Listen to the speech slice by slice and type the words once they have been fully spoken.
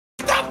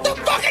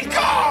fucking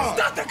car!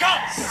 Stop the car!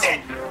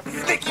 Shit!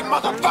 Sneaky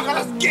motherfucker,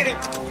 let's get it!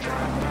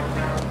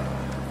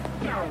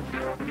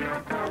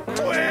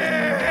 Quick!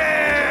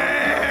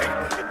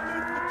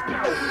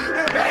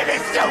 Baby,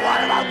 still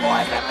one of my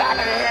boys in the back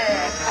of the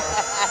head!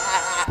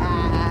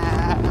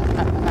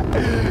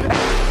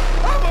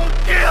 I'm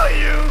gonna kill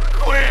you,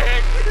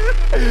 Quick!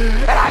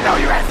 And I know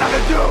you had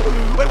something to do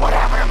with what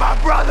happened to my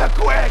brother,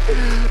 Quick!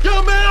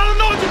 Yo, man, I don't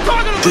know what you're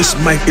talking about! This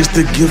mic is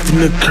the gift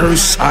and the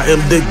curse. I am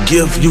the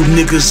gift, you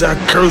niggas I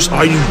curse.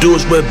 All you do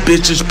is wear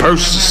bitches'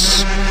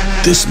 purses.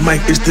 This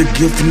mic is the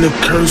gift and the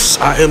curse.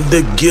 I am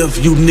the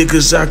gift, you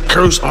niggas I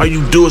curse. All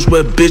you do is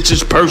wear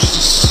bitches'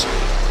 purses.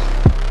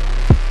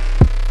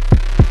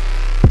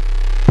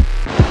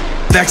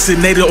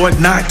 Vaccinated or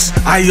not,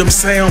 I am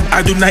Sam.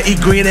 I do not eat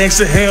green eggs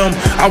and ham.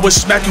 I will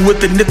smack you with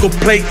the nickel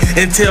plate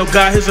and tell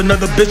God here's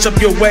another bitch up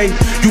your way.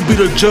 You be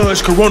the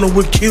judge, Corona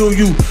will kill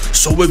you.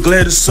 So we're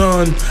glad the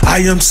son, I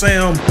am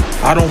Sam.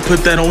 I don't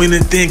put that on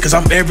anything, cause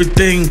I'm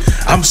everything.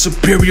 I'm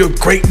superior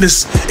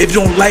greatness. If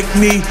you don't like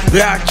me,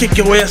 yeah, I kick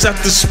your ass out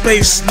to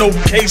space. No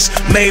case,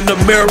 made in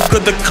America,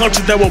 the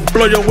country that will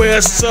blow your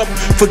ass up.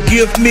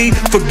 Forgive me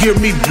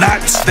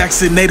not.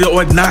 Vaccinated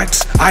or not,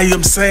 I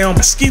am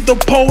Sam. Ski the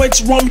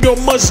poets, Romeo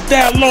must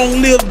die, long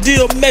live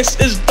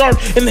DMX is dark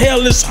and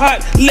hell is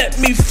hot. Let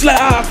me fly,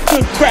 I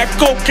could crack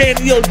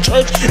cocaine in your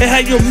church and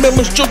have your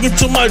members joking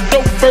to my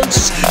dope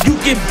verses. You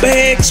get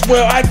bags,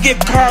 well I get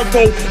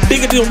cargo,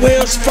 bigger than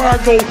Wells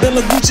Fargo.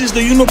 Bellagucci is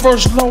the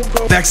universe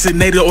logo.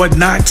 Vaccinated or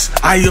not,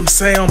 I am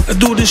Sam. I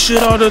do this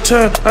shit all the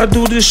time, I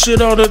do this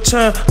shit all the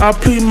time. I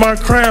plead my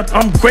crime,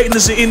 I'm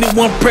greatness in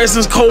anyone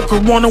presence. Cold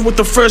Corona with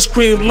the fresh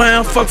cream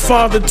lamb. Fuck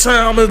Father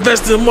Time,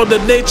 invested in Mother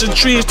Nature.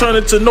 Trees turn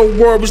into no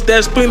worries,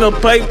 that's peanut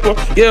paper.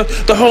 Yeah,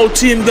 the whole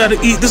team gotta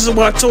eat. This is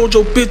why I told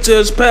your bitch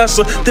ass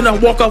passer. Then I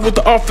walk off with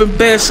the offering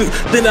basket.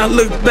 Then I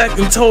look back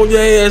and told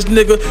your ass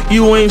nigga,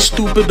 you ain't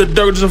stupid. The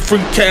dirt is a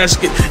free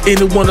casket.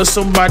 Anyone or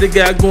somebody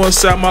got go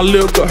inside my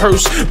lyrical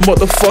hearse.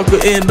 Motherfucker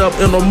end up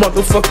in a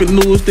motherfucking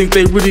news. Think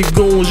they really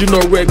goons, you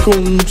know,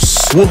 raccoons.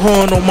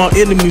 Wuhan on my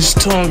enemy's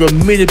tongue. A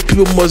million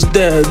people must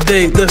die a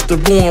day. That's the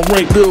going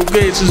rate. Bill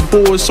Gates is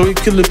bored, so he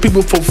killing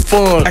people for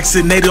fun.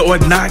 Vaccinated or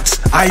not,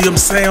 I am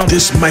Sam.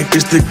 This mic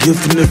is the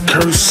gift and the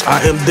curse.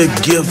 I am the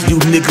gift, you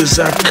niggas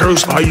I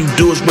curse. All you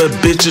do is wear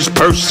bitches'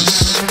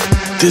 purses.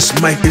 This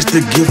mic is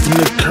the gift and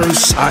the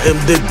curse. I am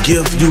the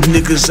gift, you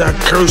niggas I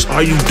curse.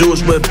 All you do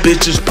is wear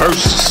bitches'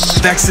 purses.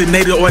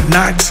 Vaccinated or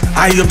not,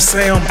 I am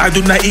Sam. I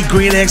do not eat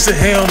green eggs and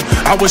ham.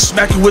 I will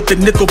smack you with the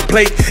nickel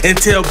plate and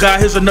tell God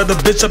here's another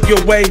bitch up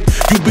your way.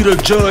 You be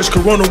the judge,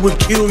 Corona will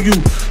kill you.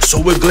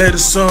 So we're glad the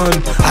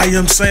son, I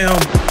am Sam.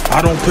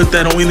 I don't put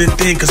that on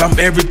anything, cause I'm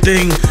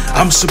everything.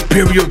 I'm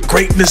superior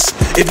greatness.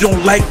 If you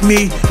don't like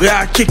me,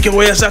 yeah, I kick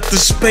your ass out to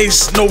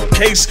space. No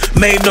case,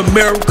 made in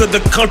America,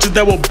 the country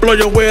that will blow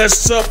your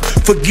ass up.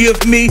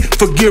 Forgive me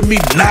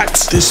not.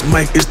 This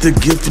mic is the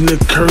gift and the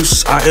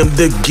curse. I am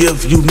the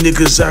gift, you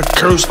niggas I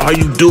curse. All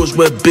you do is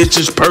wear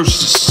bitches'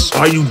 purses.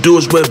 All you do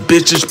is wear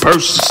bitches'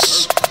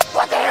 purses.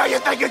 What the hell you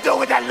think you're doing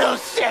with that little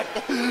shit?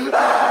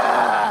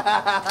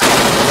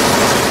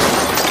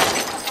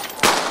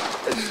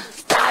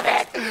 Stop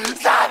it!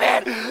 Stop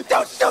it!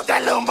 Don't shoot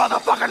that little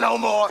motherfucker no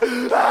more!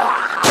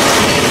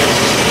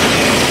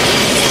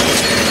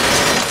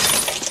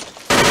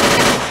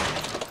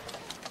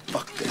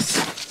 Fuck this.